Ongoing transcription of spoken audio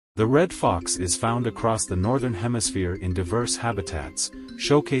The red fox is found across the northern hemisphere in diverse habitats,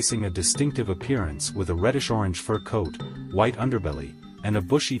 showcasing a distinctive appearance with a reddish-orange fur coat, white underbelly, and a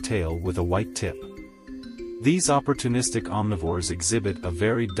bushy tail with a white tip. These opportunistic omnivores exhibit a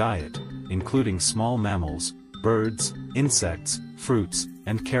varied diet, including small mammals, birds, insects, fruits,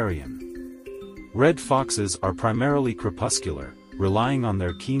 and carrion. Red foxes are primarily crepuscular, relying on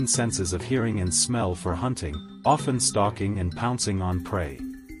their keen senses of hearing and smell for hunting, often stalking and pouncing on prey.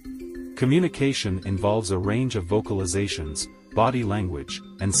 Communication involves a range of vocalizations, body language,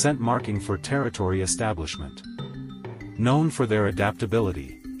 and scent marking for territory establishment. Known for their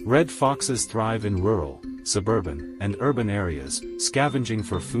adaptability, red foxes thrive in rural, suburban, and urban areas, scavenging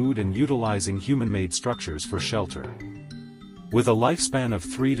for food and utilizing human-made structures for shelter. With a lifespan of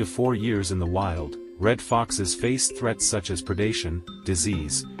 3 to 4 years in the wild, red foxes face threats such as predation,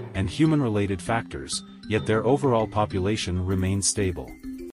 disease, and human-related factors, yet their overall population remains stable.